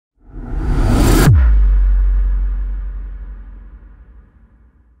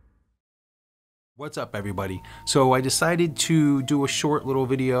What's up, everybody? So I decided to do a short little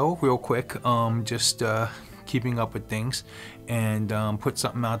video real quick, just keeping up with things, and put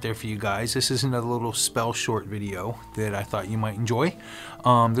something out there for you guys. This is another little spell short video that I thought you might enjoy.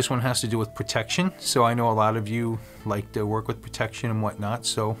 This one has to do with protection, so I know a lot of you like to work with protection and whatnot,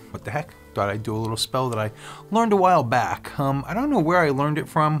 so what the heck, thought I'd do a little spell that I learned a while back. I don't know where I learned it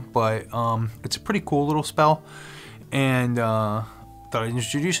from, but it's a pretty cool little spell, and thought I'd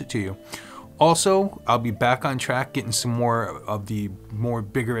introduce it to you. Also, I'll be back on track getting some more of the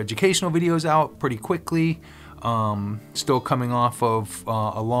bigger educational videos out pretty quickly. Still coming off of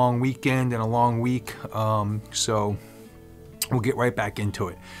a long weekend and a long week, so we'll get right back into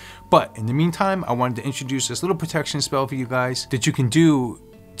it. But in the meantime, I wanted to introduce this little protection spell for you guys that you can do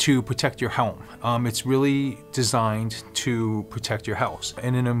to protect your home. It's really designed to protect your house,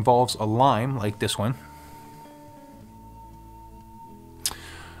 and it involves a lime like this one.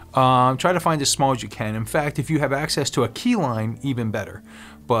 Try to find as small as you can. In fact, if you have access to a key lime, even better.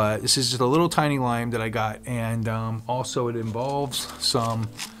 But this is just a little tiny lime that I got, and also it involves some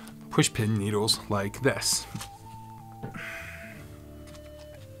push pin needles like this.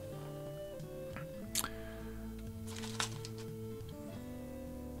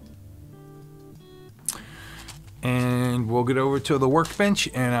 And we'll get over to the workbench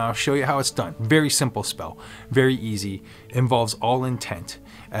and I'll show you how it's done. Very simple spell, very easy, involves all intent.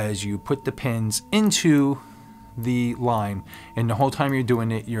 As you put the pins into the lime, and the whole time you're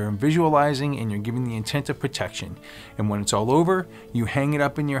doing it, you're visualizing and you're giving the intent of protection. And when it's all over, you hang it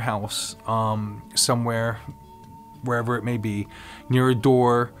up in your house, somewhere, wherever it may be, near a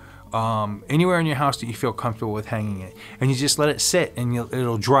door, anywhere in your house that you feel comfortable with hanging it, and you just let it sit, and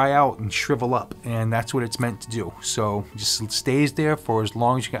it'll dry out and shrivel up, and that's what it's meant to do. So just stays there for as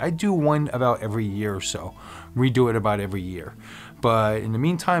long as you can. I do one about every year or so, redo it about every year, but in the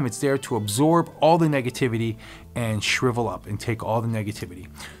meantime it's there to absorb all the negativity and shrivel up and take all the negativity.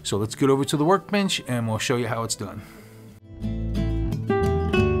 So let's get over to the workbench and we'll show you how it's done.